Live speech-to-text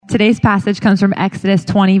Today's passage comes from Exodus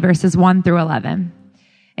 20, verses 1 through 11.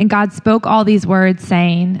 And God spoke all these words,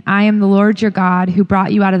 saying, I am the Lord your God who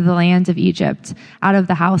brought you out of the land of Egypt, out of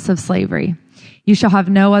the house of slavery. You shall have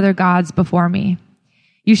no other gods before me.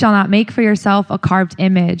 You shall not make for yourself a carved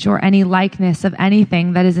image or any likeness of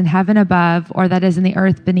anything that is in heaven above, or that is in the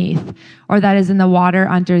earth beneath, or that is in the water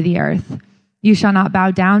under the earth. You shall not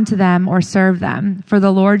bow down to them or serve them. For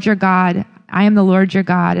the Lord your God, I am the Lord your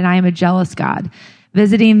God, and I am a jealous God,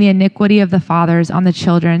 visiting the iniquity of the fathers on the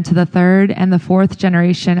children to the third and the fourth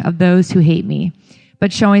generation of those who hate me,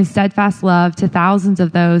 but showing steadfast love to thousands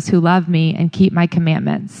of those who love me and keep my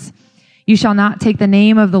commandments. You shall not take the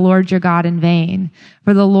name of the Lord your God in vain,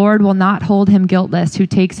 for the Lord will not hold him guiltless who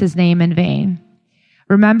takes his name in vain.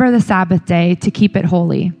 Remember the Sabbath day to keep it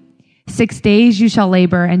holy. 6 days you shall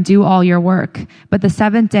labor and do all your work, but the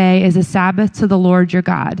seventh day is a Sabbath to the Lord your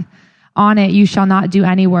God. On it you shall not do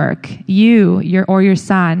any work, your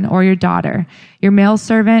son or your daughter, your male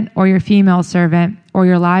servant or your female servant, or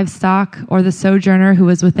your livestock, or the sojourner who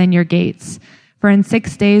is within your gates. For in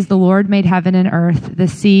 6 days the Lord made heaven and earth, the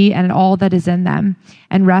sea, and all that is in them,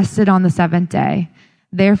 and rested on the seventh day.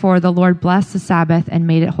 Therefore the Lord blessed the Sabbath and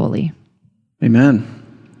made it holy. Amen.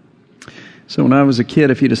 So when I was a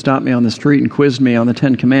kid, if you'd have stopped me on the street and quizzed me on the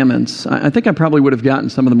Ten Commandments, I think I probably would have gotten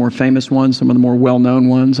some of the more famous ones, some of the more well-known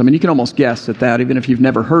ones. I mean, you can almost guess at that. Even if you've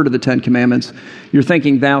never heard of the Ten Commandments, you're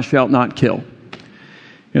thinking, thou shalt not kill.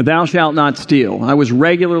 Thou shalt not steal. I was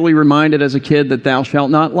regularly reminded as a kid that thou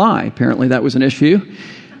shalt not lie. Apparently that was an issue.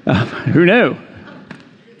 Who knew?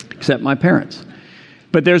 Except my parents.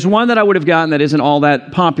 But there's one that I would have gotten that isn't all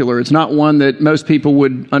that popular. It's not one that most people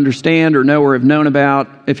would understand or know or have known about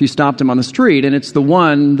if you stopped them on the street. And it's the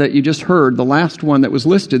one that you just heard, the last one that was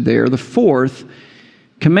listed there, the fourth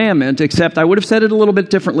commandment, except I would have said it a little bit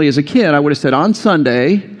differently as a kid. I would have said, on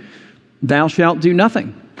Sunday, thou shalt do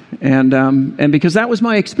nothing. And because that was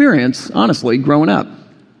my experience, honestly, growing up.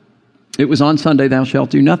 It was on Sunday, thou shalt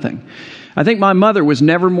do nothing. I think my mother was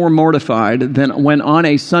never more mortified than when on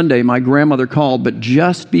a Sunday my grandmother called, but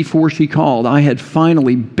just before she called, I had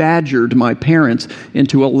finally badgered my parents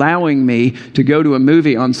into allowing me to go to a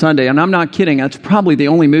movie on Sunday. And I'm not kidding, that's probably the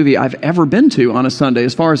only movie I've ever been to on a Sunday,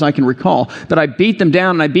 as far as I can recall. But I beat them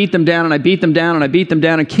down, and I beat them down, and I beat them down, and I beat them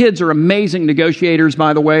down. And kids are amazing negotiators,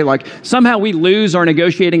 by the way. Like, somehow we lose our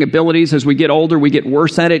negotiating abilities as we get older. We get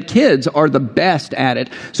worse at it. Kids are the best at it.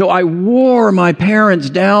 So I wore my parents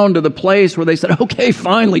down to the place where they said, okay,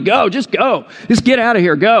 finally, go. Just get out of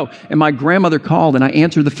here, go. And my grandmother called, and I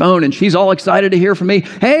answered the phone, and she's all excited to hear from me.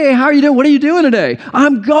 Hey, how are you doing? What are you doing today?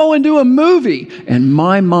 I'm going to a movie. And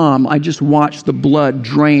my mom, I just watched the blood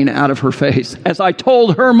drain out of her face as I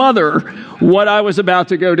told her mother what I was about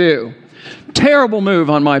to go do. Terrible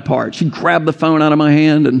move on my part. She grabbed the phone out of my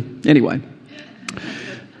hand, and anyway.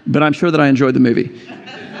 But I'm sure that I enjoyed the movie.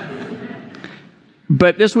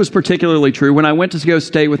 But this was particularly true when I went to go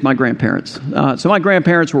stay with my grandparents. So my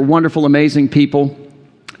grandparents were wonderful, amazing people.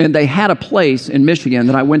 And they had a place in Michigan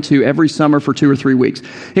that I went to every summer for 2 or 3 weeks.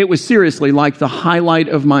 It was seriously like the highlight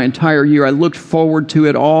of my entire year. I looked forward to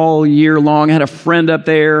it all year long. I had a friend up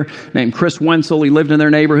there named Chris Wenzel. He lived in their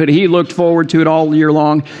neighborhood. He looked forward to it all year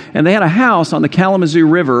long. And they had a house on the Kalamazoo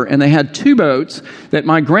River, and they had 2 boats that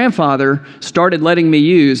my grandfather started letting me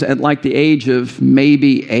use at like the age of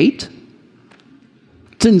maybe 8.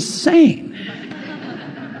 It's insane.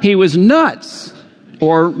 He was nuts,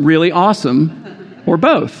 or really awesome, or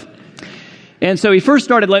both. And so he first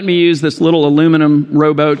started letting me use this little aluminum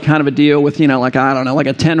rowboat kind of a deal with, like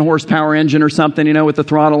a 10 horsepower engine or something, with the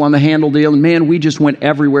throttle on the handle deal. And man, we just went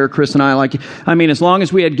everywhere, Chris and I. As long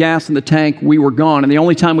as we had gas in the tank, we were gone. And the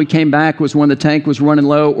only time we came back was when the tank was running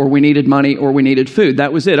low, or we needed money, or we needed food.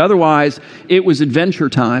 That was it. Otherwise, it was adventure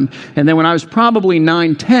time. And then when I was probably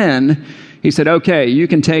 9, 10, he said, okay, you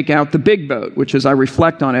can take out the big boat, which as I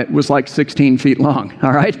reflect on it was like 16 feet long,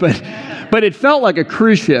 all right? But it felt like a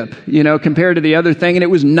cruise ship, compared to the other thing. And it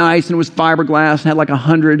was nice, and it was fiberglass, and had like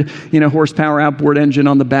 100, horsepower outboard engine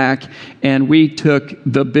on the back. And we took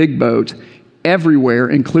the big boat everywhere,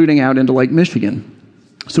 including out into Lake Michigan.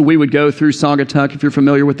 So we would go through Saugatuck, if you're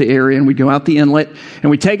familiar with the area, and we'd go out the inlet, and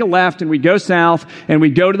we'd take a left, and we'd go south, and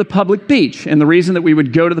we'd go to the public beach. And the reason that we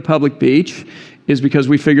would go to the public beach is because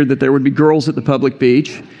we figured that there would be girls at the public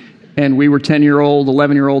beach, and we were 10-year-old,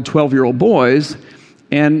 11-year-old, 12-year-old boys,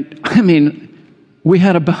 and, we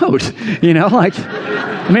had a boat,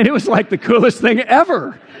 it was like the coolest thing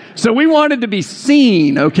ever. So we wanted to be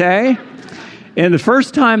seen, okay? And the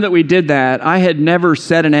first time that we did that, I had never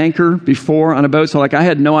set an anchor before on a boat, so I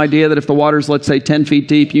had no idea that if the water's, let's say, 10 feet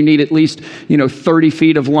deep, you need at least, 30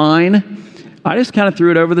 feet of line. I just kind of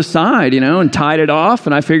threw it over the side, and tied it off,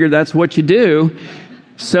 and I figured that's what you do.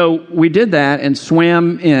 So we did that and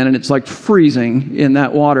swam in, and it's like freezing in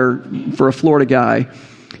that water for a Florida guy.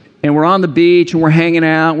 And we're on the beach, and we're hanging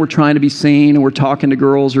out, and we're trying to be seen, and we're talking to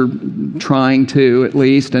girls, or trying to at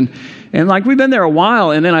least. And like we've been there a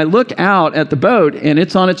while, and then I look out at the boat, and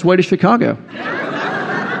it's on its way to Chicago.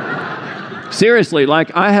 Seriously,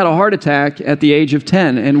 like I had a heart attack at the age of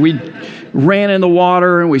 10, and we ran in the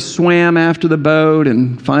water, and we swam after the boat,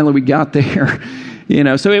 and finally we got there.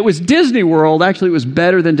 So it was Disney World. Actually, it was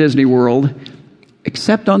better than Disney World,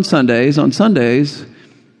 except on Sundays. On Sundays,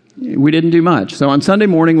 we didn't do much. So on Sunday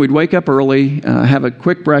morning, we'd wake up early, have a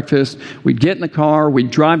quick breakfast. We'd get in the car. We'd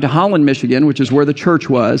drive to Holland, Michigan, which is where the church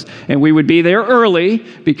was. And we would be there early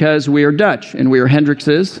because we are Dutch and we are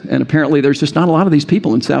Hendrickses. And apparently there's just not a lot of these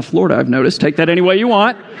people in South Florida, I've noticed. Take that any way you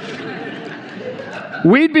want.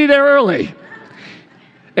 We'd be there early.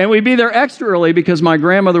 And we'd be there extra early because my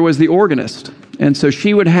grandmother was the organist. And so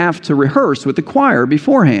she would have to rehearse with the choir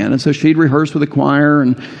beforehand. And so she'd rehearse with the choir.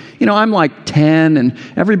 And, I'm like 10, and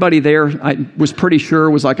everybody there, I was pretty sure,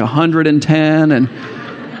 was like 110. And,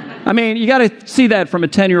 I mean, you got to see that from a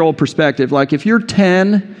 10-year-old perspective. Like, if you're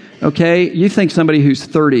 10, okay, you think somebody who's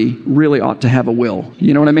 30 really ought to have a will.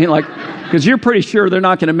 You know what I mean? Like, because you're pretty sure they're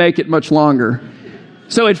not going to make it much longer.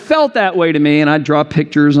 So it felt that way to me, and I'd draw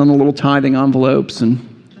pictures on the little tithing envelopes, and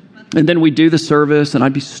then we'd do the service, and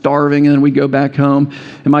I'd be starving, and then we'd go back home.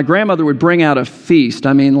 And my grandmother would bring out a feast,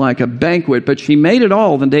 like a banquet, but she made it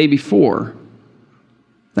all the day before.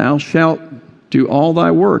 Thou shalt do all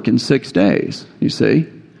thy work in 6 days, you see.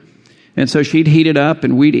 And so she'd heat it up,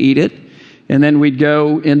 and we'd eat it. And then we'd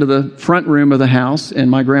go into the front room of the house, and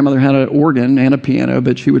my grandmother had an organ and a piano,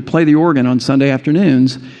 but she would play the organ on Sunday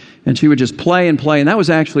afternoons. And she would just play and play. And that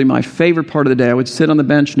was actually my favorite part of the day. I would sit on the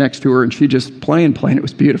bench next to her, and she'd just play and play, and it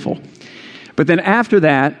was beautiful. But then after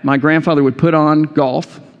that, my grandfather would put on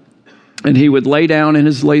golf, and he would lay down in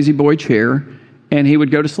his lazy boy chair, and he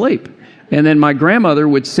would go to sleep. And then my grandmother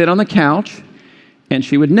would sit on the couch, and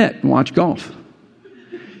she would knit and watch golf.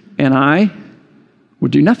 And I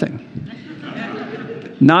would do nothing.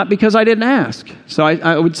 Not because I didn't ask. So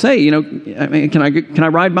I would say, can I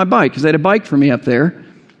ride my bike? Because they had a bike for me up there.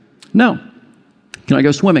 No. Can I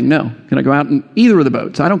go swimming? No. Can I go out in either of the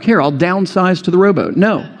boats? I don't care. I'll downsize to the rowboat.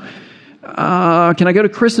 No. Can I go to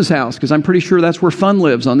Chris's house? Because I'm pretty sure that's where fun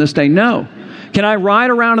lives on this day. No. Can I ride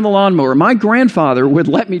around in the lawnmower? My grandfather would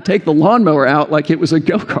let me take the lawnmower out like it was a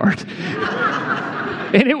go-kart.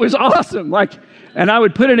 And it was awesome. And I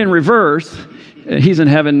would put it in reverse. He's in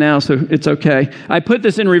heaven now, so it's okay. I put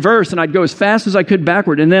this in reverse, and I'd go as fast as I could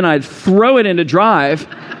backward, and then I'd throw it into drive.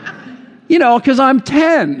 Because I'm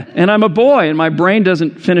 10 and I'm a boy and my brain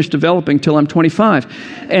doesn't finish developing till I'm 25.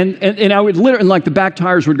 And I would literally, like the back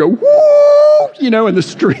tires would go, woo, in the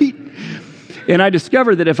street. And I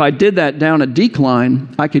discovered that if I did that down a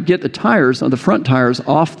decline, I could get the front tires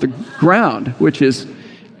off the ground, which is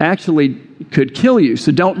actually could kill you.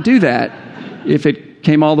 So don't do that if it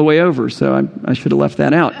came all the way over. So I should have left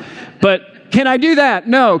that out. But can I do that?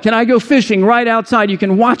 No. Can I go fishing right outside? You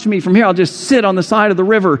can watch me from here. I'll just sit on the side of the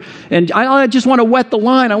river, and I just want to wet the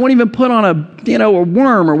line. I won't even put on a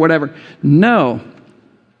worm or whatever. No,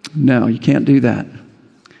 you can't do that.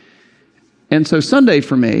 And so Sunday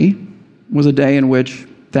for me was a day in which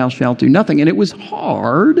thou shalt do nothing. And it was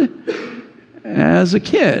hard as a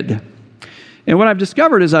kid. And what I've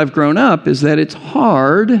discovered as I've grown up is that it's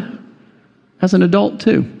hard as an adult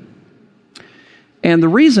too. And the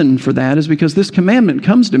reason for that is because this commandment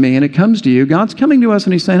comes to me and it comes to you. God's coming to us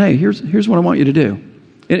and he's saying, hey, here's what I want you to do.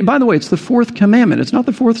 And by the way, it's the fourth commandment. It's not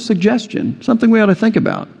the fourth suggestion. Something we ought to think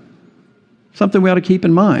about. Something we ought to keep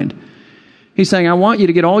in mind. He's saying, I want you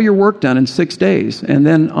to get all your work done in 6 days. And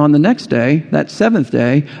then on the next day, that seventh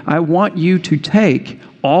day, I want you to take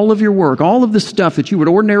all of your work, all of the stuff that you would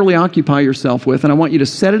ordinarily occupy yourself with, and I want you to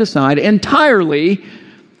set it aside entirely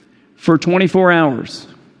for 24 hours.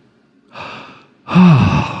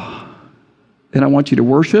 And I want you to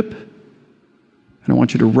worship, and I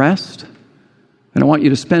want you to rest, and I want you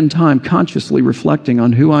to spend time consciously reflecting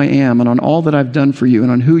on who I am and on all that I've done for you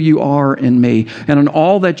and on who you are in me and on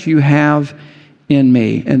all that you have in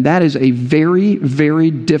me. And that is a very,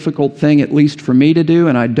 very difficult thing, at least for me to do,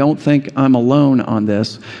 and I don't think I'm alone on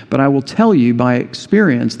this. But I will tell you by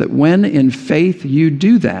experience that when in faith you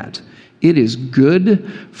do that, it is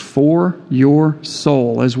good for your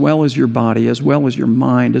soul, as well as your body, as well as your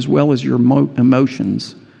mind, as well as your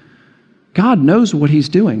emotions. God knows what he's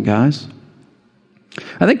doing, guys.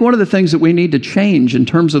 I think one of the things that we need to change in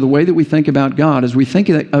terms of the way that we think about God is we think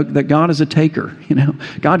that God is a taker.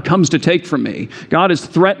 God comes to take from me. God is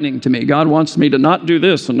threatening to me. God wants me to not do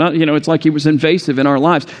this and not. It's like He was invasive in our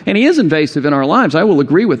lives, and He is invasive in our lives. I will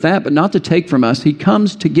agree with that, but not to take from us. He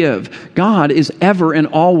comes to give. God is ever and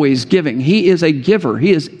always giving. He is a giver.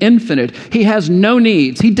 He is infinite. He has no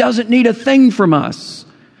needs. He doesn't need a thing from us,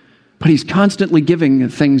 but He's constantly giving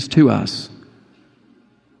things to us.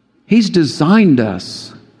 He's designed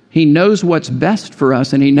us. He knows what's best for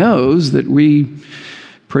us, and He knows that we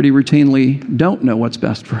pretty routinely don't know what's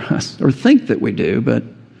best for us, or think that we do, but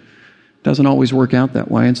it doesn't always work out that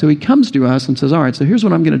way. And so He comes to us and says, all right, so here's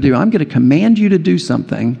what I'm going to do. I'm going to command you to do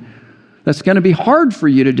something that's going to be hard for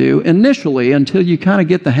you to do initially until you kind of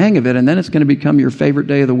get the hang of it, and then it's going to become your favorite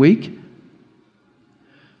day of the week.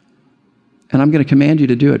 And I'm going to command you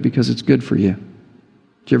to do it because it's good for you.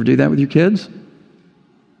 Did you ever do that with your kids?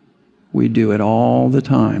 We do it all the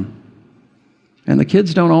time. And the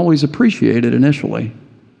kids don't always appreciate it initially,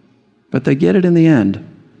 but they get it in the end.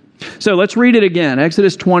 So let's read it again.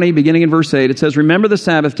 Exodus 20, beginning in verse 8, it says, remember the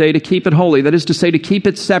Sabbath day to keep it holy. That is to say, to keep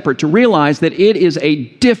it separate, to realize that it is a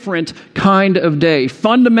different kind of day,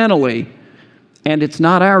 fundamentally, and it's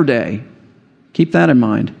not our day. Keep that in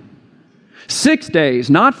mind. 6 days,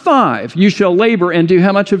 not 5, you shall labor and do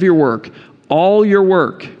how much of your work? All your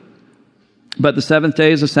work. But the seventh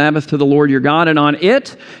day is a Sabbath to the Lord your God, and on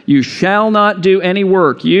it you shall not do any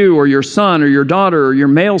work, you or your son or your daughter or your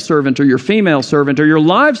male servant or your female servant or your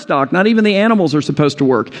livestock. Not even the animals are supposed to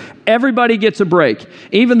work. Everybody gets a break,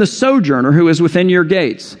 even the sojourner who is within your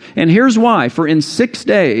gates. And here's why. For in 6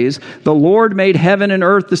 days the Lord made heaven and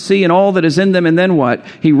earth, the sea, and all that is in them. And then what?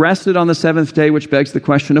 He rested on the seventh day, which begs the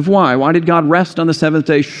question of why. Why did God rest on the seventh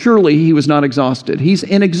day? Surely He was not exhausted. He's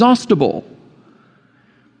inexhaustible.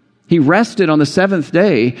 He rested on the seventh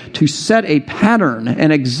day to set a pattern,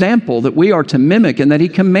 an example that we are to mimic and that He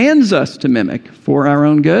commands us to mimic for our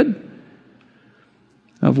own good,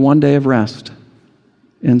 of 1 day of rest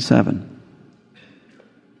in 7.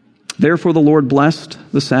 Therefore the Lord blessed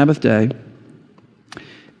the Sabbath day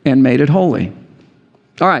and made it holy.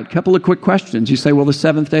 All right, couple of quick questions. You say, well, the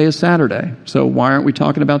seventh day is Saturday, so why aren't we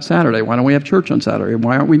talking about Saturday? Why don't we have church on Saturday?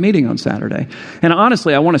 Why aren't we meeting on Saturday? And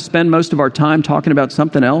honestly, I want to spend most of our time talking about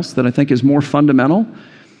something else that I think is more fundamental.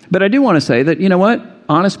 But I do want to say that, you know what?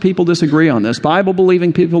 Honest people disagree on this.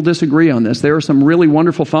 Bible-believing people disagree on this. There are some really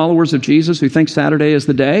wonderful followers of Jesus who think Saturday is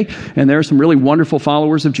the day, and there are some really wonderful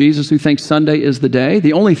followers of Jesus who think Sunday is the day.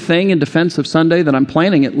 The only thing in defense of Sunday that I'm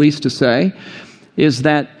planning at least to say is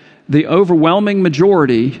that the overwhelming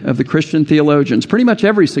majority of the Christian theologians, pretty much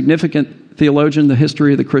every significant theologian in the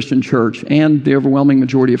history of the Christian church, and the overwhelming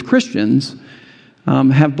majority of Christians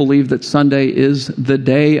have believed that Sunday is the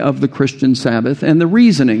day of the Christian Sabbath. And the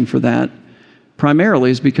reasoning for that primarily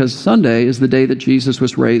is because Sunday is the day that Jesus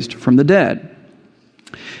was raised from the dead.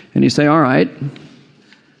 And you say, all right,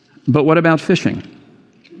 but what about fishing?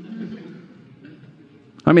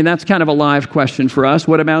 I mean, that's kind of a live question for us.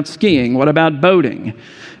 What about skiing? What about boating?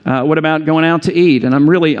 What about going out to eat? And I'm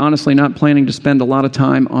really honestly not planning to spend a lot of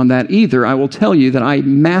time on that either. I will tell you that I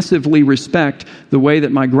massively respect the way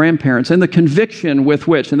that my grandparents and the conviction with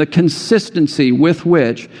which and the consistency with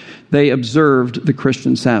which they observed the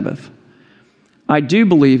Christian Sabbath. I do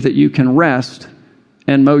believe that you can rest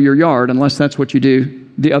and mow your yard, unless that's what you do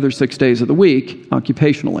the other 6 days of the week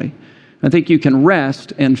occupationally. I think you can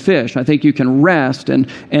rest and fish. I think you can rest and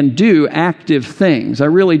do active things. I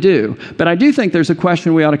really do. But I do think there's a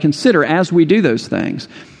question we ought to consider as we do those things.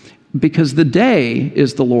 Because the day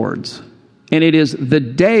is the Lord's. And it is the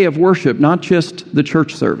day of worship, not just the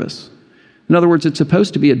church service. In other words, it's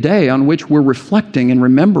supposed to be a day on which we're reflecting and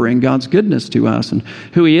remembering God's goodness to us and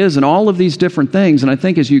who He is and all of these different things. And I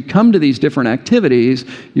think as you come to these different activities,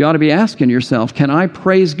 you ought to be asking yourself, can I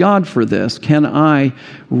praise God for this? Can I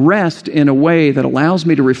rest in a way that allows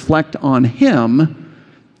me to reflect on Him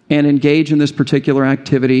and engage in this particular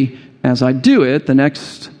activity as I do it? The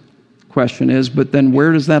next question is, but then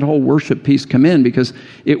where does that whole worship piece come in? Because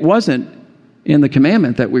it wasn't in the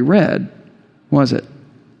commandment that we read, was it?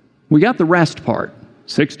 We got the rest part.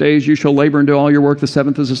 6 days you shall labor and do all your work. The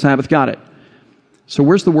seventh is a Sabbath. Got it. So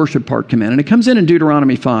where's the worship part come in? And it comes in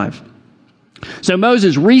Deuteronomy 5. So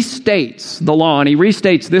Moses restates the law, and he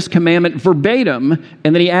restates this commandment verbatim,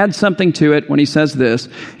 and then he adds something to it when he says this.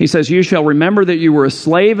 He says, you shall remember that you were a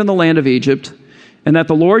slave in the land of Egypt, and that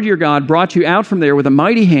the Lord your God brought you out from there with a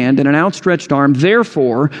mighty hand and an outstretched arm.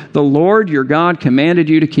 Therefore, the Lord your God commanded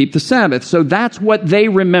you to keep the Sabbath. So that's what they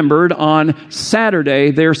remembered on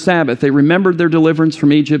Saturday, their Sabbath. They remembered their deliverance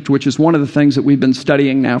from Egypt, which is one of the things that we've been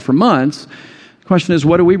studying now for months. The question is,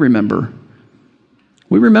 what do we remember?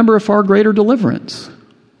 we remember a far greater deliverance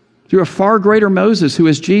through a far greater Moses who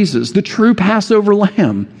is Jesus, the true Passover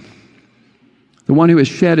lamb, the one who has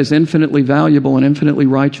shed his infinitely valuable and infinitely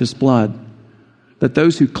righteous blood, that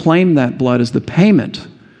those who claim that blood as the payment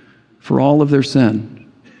for all of their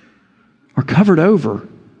sin are covered over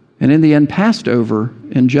and in the end passed over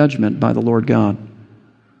in judgment by the Lord God.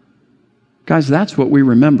 Guys, that's what we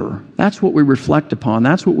remember. That's what we reflect upon.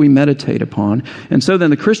 That's what we meditate upon. And so then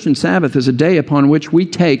the Christian Sabbath is a day upon which we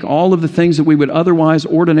take all of the things that we would otherwise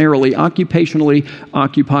ordinarily, occupationally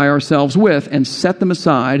occupy ourselves with and set them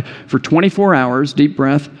aside for 24 hours, deep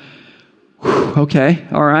breath. Okay,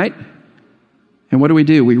 all right. And what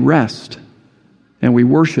do? We rest and we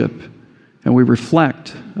worship and we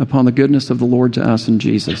reflect upon the goodness of the Lord to us in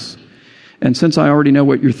Jesus. And since I already know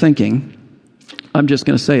what you're thinking, I'm just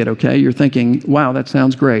going to say it, okay? You're thinking, wow, that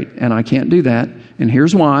sounds great, and I can't do that. And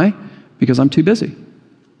here's why: because I'm too busy.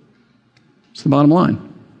 It's the bottom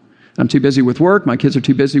line. I'm too busy with work. My kids are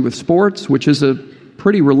too busy with sports, which is a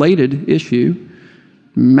pretty related issue,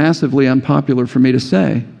 massively unpopular for me to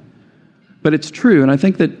say. But it's true, and I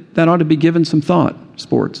think that ought to be given some thought,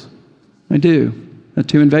 sports. I do. Not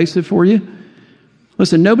too invasive for you?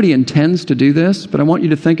 Listen, nobody intends to do this, but I want you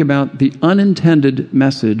to think about the unintended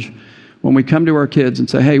message when we come to our kids and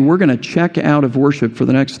say, hey, we're going to check out of worship for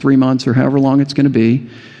the next 3 months or however long it's going to be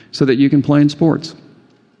so that you can play in sports.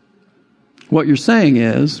 What you're saying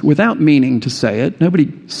is, without meaning to say it,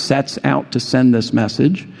 nobody sets out to send this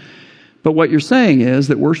message, but what you're saying is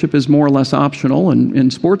that worship is more or less optional, and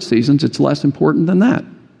in sports seasons it's less important than that.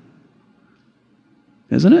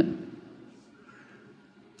 Isn't it?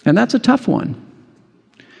 And that's a tough one.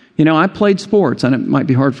 You know, I played sports, and it might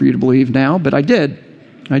be hard for you to believe now, but I did.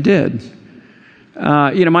 My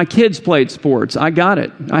kids played sports. I got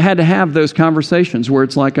it. I had to have those conversations where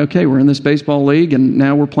it's like, okay, we're in this baseball league and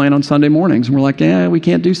now we're playing on Sunday mornings. And we're like, we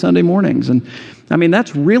can't do Sunday mornings. And I mean,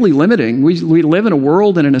 that's really limiting. We live in a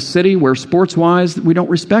world and in a city where sports-wise, we don't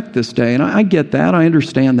respect this day. And I get that. I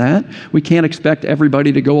understand that. We can't expect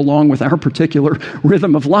everybody to go along with our particular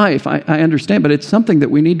rhythm of life. I understand. But it's something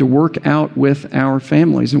that we need to work out with our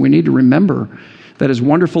families. And we need to remember that as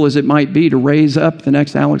wonderful as it might be to raise up the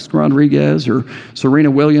next Alex Rodriguez or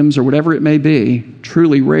Serena Williams or whatever it may be,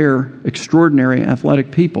 truly rare, extraordinary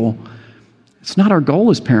athletic people, it's not our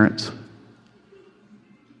goal as parents.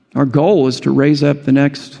 Our goal is to raise up the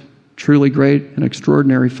next truly great and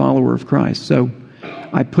extraordinary follower of Christ. So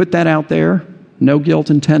I put that out there, no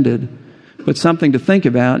guilt intended, but something to think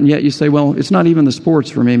about. And yet you say, well, it's not even the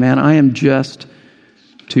sports for me, man. I am just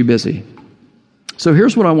too busy. So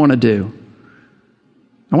here's what I want to do.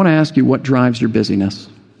 I want to ask you, what drives your busyness?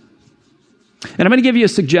 And I'm going to give you a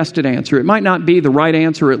suggested answer. It might not be the right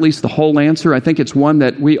answer, or at least the whole answer. I think it's one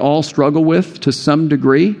that we all struggle with to some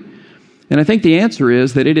degree. And I think the answer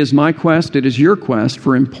is that it is my quest, it is your quest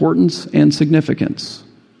for importance and significance.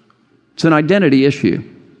 It's an identity issue.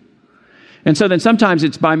 And so then sometimes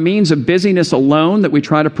it's by means of busyness alone that we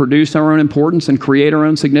try to produce our own importance and create our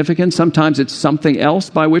own significance. Sometimes it's something else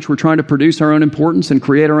by which we're trying to produce our own importance and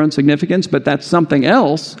create our own significance, but that something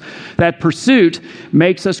else, that pursuit,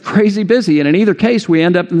 makes us crazy busy. And in either case, we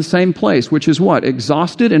end up in the same place, which is what?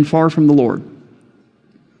 Exhausted and far from the Lord.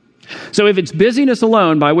 So if it's busyness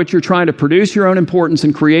alone by which you're trying to produce your own importance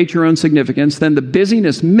and create your own significance, then the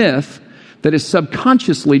busyness myth that is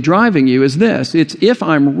subconsciously driving you is this. It's, if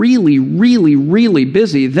I'm really, really, really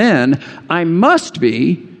busy, then I must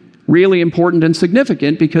be really important and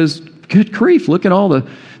significant, because, good grief, look at all the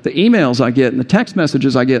emails I get and the text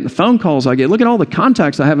messages I get and the phone calls I get. Look at all the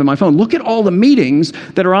contacts I have in my phone. Look at all the meetings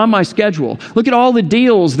that are on my schedule. Look at all the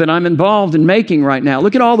deals that I'm involved in making right now.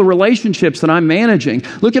 Look at all the relationships that I'm managing.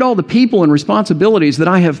 Look at all the people and responsibilities that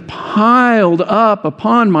I have piled up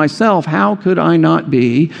upon myself. How could I not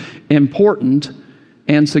be important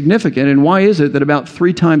and significant? And why is it that about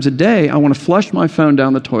 3 times a day I want to flush my phone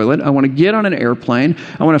down the toilet, I want to get on an airplane,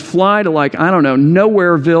 I want to fly to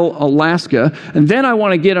Nowhereville, Alaska, and then I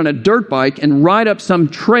want to get on a dirt bike and ride up some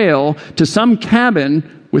trail to some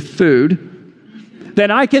cabin with food that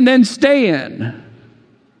I can then stay in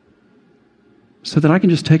so that I can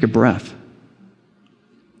just take a breath?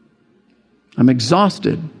 I'm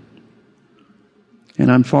exhausted and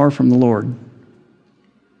I'm far from the Lord.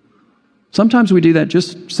 Sometimes we do that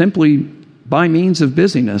just simply by means of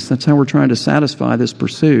busyness. That's how we're trying to satisfy this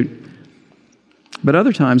pursuit. But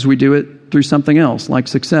other times we do it through something else, like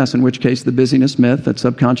success, in which case the busyness myth that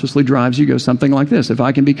subconsciously drives you goes something like this. If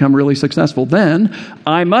I can become really successful, then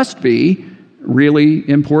I must be really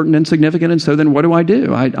important and significant. And so then what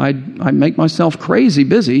do? I make myself crazy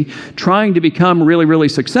busy trying to become really, really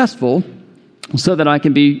successful so that I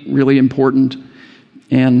can be really important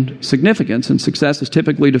and significance. And success is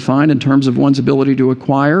typically defined in terms of one's ability to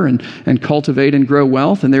acquire and cultivate and grow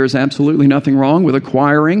wealth. And there is absolutely nothing wrong with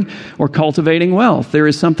acquiring or cultivating wealth. There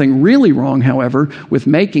is something really wrong, however, with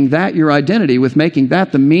making that your identity, with making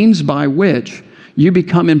that the means by which you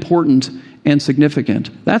become important and significant.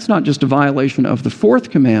 That's not just a violation of the fourth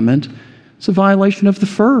commandment, it's a violation of the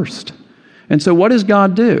first. And so what does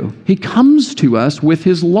God do? He comes to us with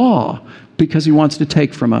his law because he wants to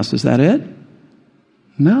take from us. Is that it?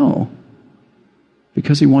 No.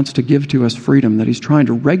 Because he wants to give to us freedom that he's trying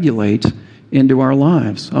to regulate into our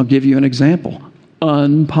lives. I'll give you an example.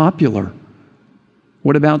 Unpopular.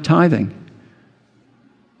 What about tithing?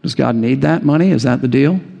 Does God need that money? Is that the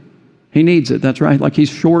deal? He needs it. That's right. Like he's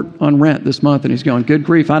short on rent this month and he's going, good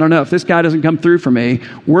grief, I don't know. If this guy doesn't come through for me,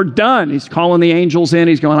 we're done. He's calling the angels in.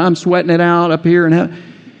 He's going, I'm sweating it out up here. I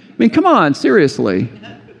mean, come on, seriously.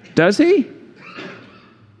 Does he?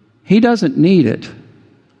 He doesn't need it.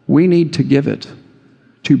 We need to give it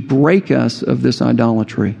to break us of this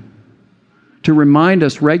idolatry, to remind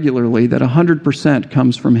us regularly that 100%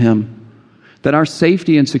 comes from him, that our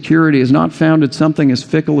safety and security is not found in something as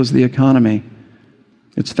fickle as the economy.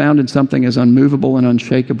 It's found in something as unmovable and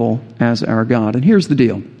unshakable as our God. And here's the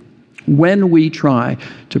deal. When we try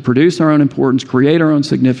to produce our own importance, create our own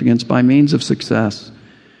significance by means of success,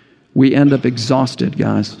 we end up exhausted,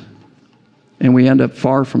 guys. And we end up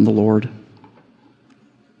far from the Lord.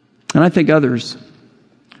 And I think others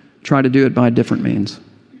try to do it by different means.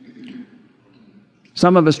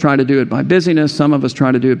 Some of us try to do it by busyness. Some of us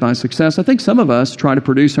try to do it by success. I think some of us try to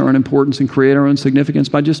produce our own importance and create our own significance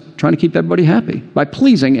by just trying to keep everybody happy, by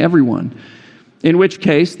pleasing everyone. In which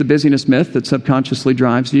case, the busyness myth that subconsciously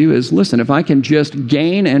drives you is, listen, if I can just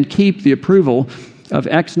gain and keep the approval of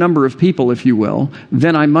X number of people, if you will,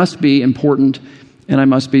 then I must be important and I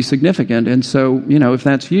must be significant. And so, if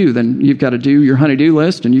that's you, then you've got to do your honey-do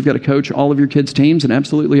list and you've got to coach all of your kids' teams in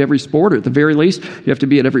absolutely every sport, or at the very least, you have to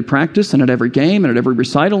be at every practice and at every game and at every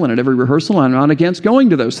recital and at every rehearsal. I'm not against going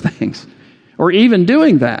to those things or even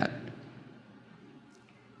doing that.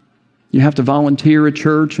 You have to volunteer at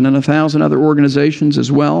church and in 1,000 other organizations as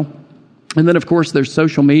well. And then, of course, there's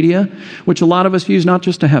social media, which a lot of us use not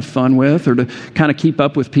just to have fun with or to kind of keep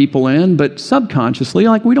up with people in, but subconsciously,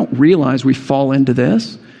 like we don't realize we fall into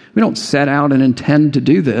this. We don't set out and intend to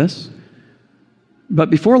do this. But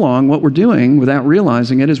before long, what we're doing without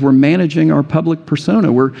realizing it is we're managing our public persona.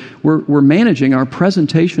 We're managing our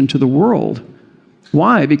presentation to the world.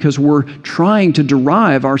 Why? Because we're trying to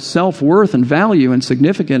derive our self-worth and value and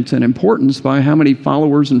significance and importance by how many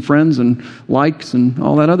followers and friends and likes and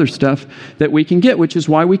all that other stuff that we can get, which is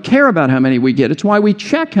why we care about how many we get. It's why we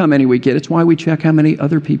check how many we get. It's why we check how many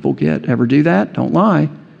other people get. Ever do that? Don't lie.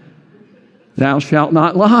 Thou shalt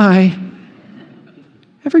not lie.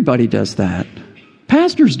 Everybody does that.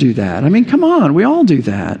 Pastors do that. I mean, come on, we all do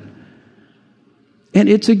that. And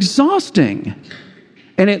it's exhausting.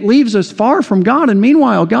 And it leaves us far from God. And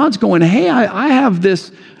meanwhile, God's going, hey, I have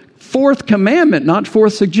this fourth commandment, not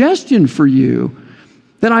fourth suggestion for you,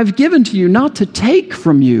 that I've given to you not to take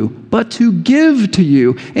from you, but to give to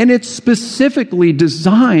you. And it's specifically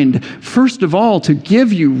designed, first of all, to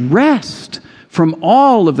give you rest from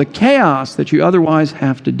all of the chaos that you otherwise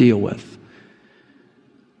have to deal with.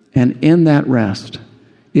 And in that rest,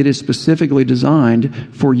 it is specifically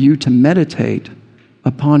designed for you to meditate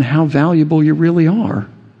upon how valuable you really are.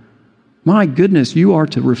 My goodness, you are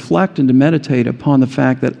to reflect and to meditate upon the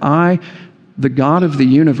fact that I, the God of the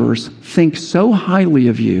universe, think so highly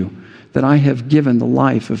of you that I have given the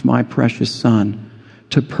life of my precious Son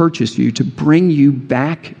to purchase you, to bring you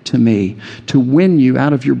back to me, to win you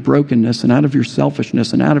out of your brokenness and out of your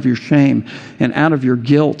selfishness and out of your shame and out of your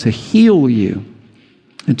guilt, to heal you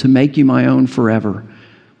and to make you my own forever.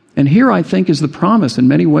 And here, I think, is the promise in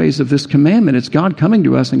many ways of this commandment. It's God coming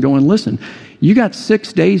to us and going, listen, you got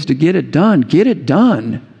 6 days to get it done. Get it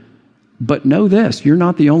done. But know this, you're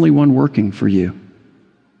not the only one working for you.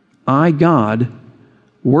 I, God,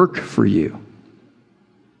 work for you.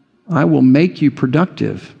 I will make you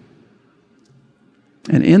productive.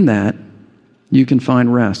 And in that, you can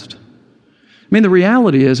find rest. I mean, the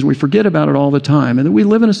reality is, and we forget about it all the time, and that we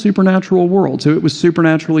live in a supernatural world. So it was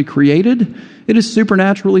supernaturally created. It is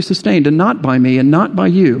supernaturally sustained, and not by me and not by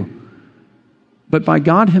you, but by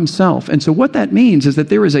God himself. And so what that means is that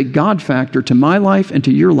there is a God factor to my life and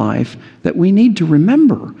to your life that we need to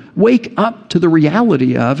remember, wake up to the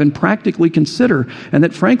reality of, and practically consider, and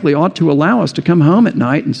that frankly ought to allow us to come home at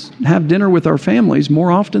night and have dinner with our families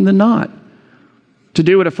more often than not. To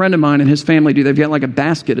do what a friend of mine and his family do. They've got like a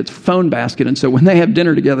basket. It's a phone basket. And so when they have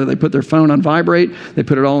dinner together, they put their phone on vibrate. They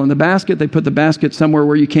put it all in the basket. They put the basket somewhere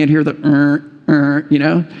where you can't hear the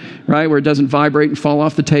right? Where it doesn't vibrate and fall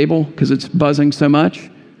off the table because it's buzzing so much.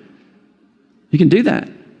 You can do that.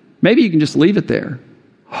 Maybe you can just leave it there.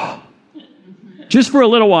 Just for a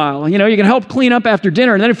little while. You can help clean up after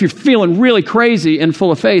dinner. And then if you're feeling really crazy and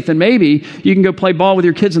full of faith, then maybe you can go play ball with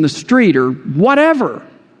your kids in the street or whatever.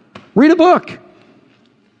 Read a book.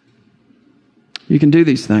 You can do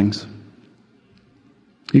these things.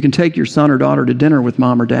 You can take your son or daughter to dinner with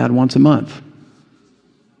mom or dad once a month.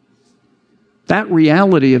 That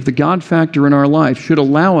reality of the God factor in our life should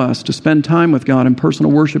allow us to spend time with God in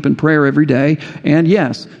personal worship and prayer every day. And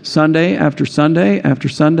yes, Sunday after Sunday after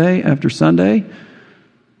Sunday after Sunday,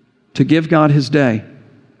 to give God his day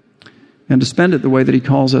and to spend it the way that he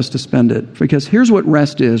calls us to spend it. Because here's what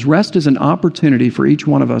rest is. Rest is an opportunity for each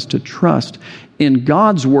one of us to trust in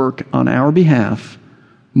God's work on our behalf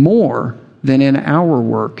more than in our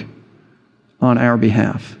work on our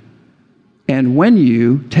behalf. And when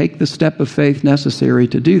you take the step of faith necessary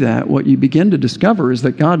to do that, what you begin to discover is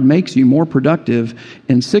that God makes you more productive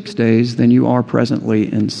in 6 days than you are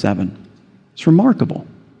presently in 7. It's remarkable.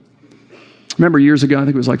 I remember years ago, I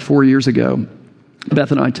think it was like 4 years ago,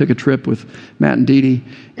 Beth and I took a trip with Matt and Dee Dee,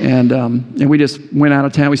 and we just went out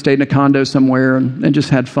of town. We stayed in a condo somewhere and just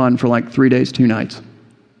had fun for like 3 days, 2 nights.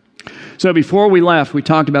 So before we left, we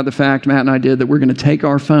talked about the fact, Matt and I did, that we're going to take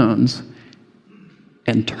our phones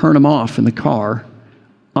and turn them off in the car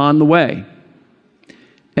on the way.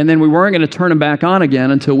 And then we weren't going to turn them back on again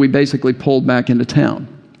until we basically pulled back into town.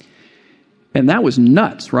 And that was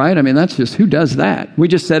nuts, right? I mean, that's just, who does that? We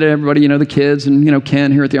just said to everybody, the kids and,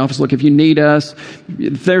 Ken here at the office, look, if you need us,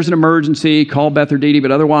 if there's an emergency, call Beth or Dee Dee,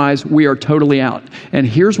 but otherwise, we are totally out. And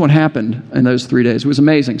here's what happened in those 3 days. It was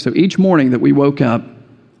amazing. So each morning that we woke up,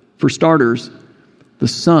 for starters, the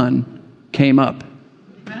sun came up.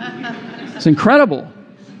 It's incredible.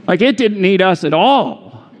 Like, it didn't need us at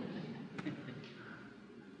all.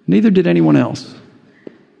 Neither did anyone else.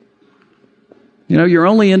 You're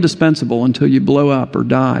only indispensable until you blow up or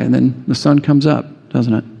die, and then the sun comes up,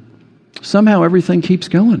 doesn't it? Somehow everything keeps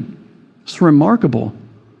going. It's remarkable.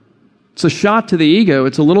 It's a shot to the ego.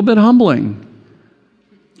 It's a little bit humbling,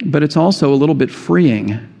 but it's also a little bit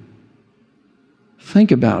freeing.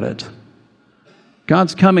 Think about it.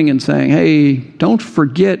 God's coming and saying, hey, don't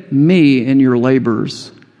forget me in your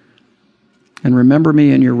labors, and remember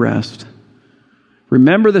me in your rest.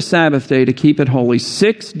 Remember the Sabbath day to keep it holy.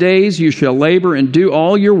 6 days you shall labor and do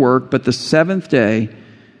all your work, but the seventh day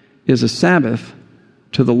is a Sabbath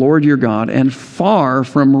to the Lord your God. And far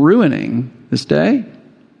from ruining this day,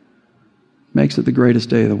 makes it the greatest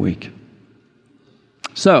day of the week.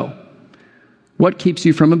 So, what keeps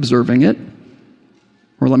you from observing it?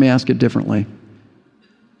 Or let me ask it differently.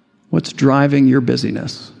 What's driving your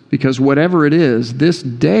busyness? Because whatever it is, this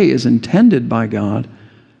day is intended by God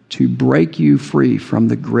to break you free from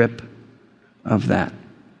the grip of that.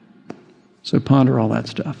 So ponder all that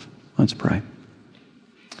stuff. Let's pray.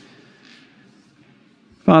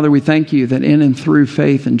 Father, we thank you that in and through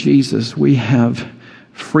faith in Jesus, we have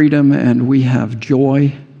freedom and we have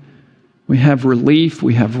joy. We have relief.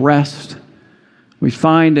 We have rest. We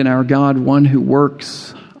find in our God one who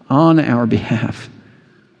works on our behalf,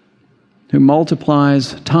 who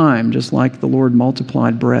multiplies time just like the Lord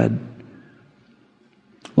multiplied bread.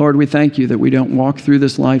 Lord, we thank you that we don't walk through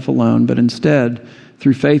this life alone, but instead,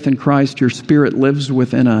 through faith in Christ, your Spirit lives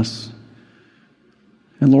within us.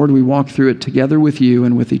 And Lord, we walk through it together with you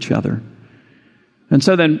and with each other. And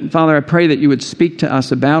so then, Father, I pray that you would speak to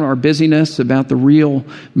us about our busyness, about the real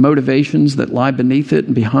motivations that lie beneath it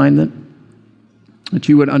and behind it. That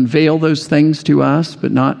you would unveil those things to us,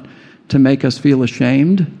 but not to make us feel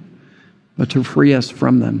ashamed, but to free us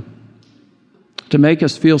from them. To make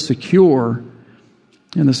us feel secure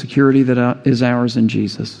in the security that is ours in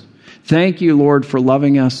Jesus. Thank you, Lord, for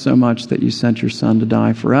loving us so much that you sent your Son to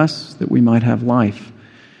die for us, that we might have life.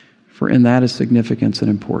 For in that is significance and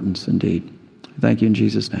importance indeed. Thank you in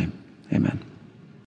Jesus' name. Amen.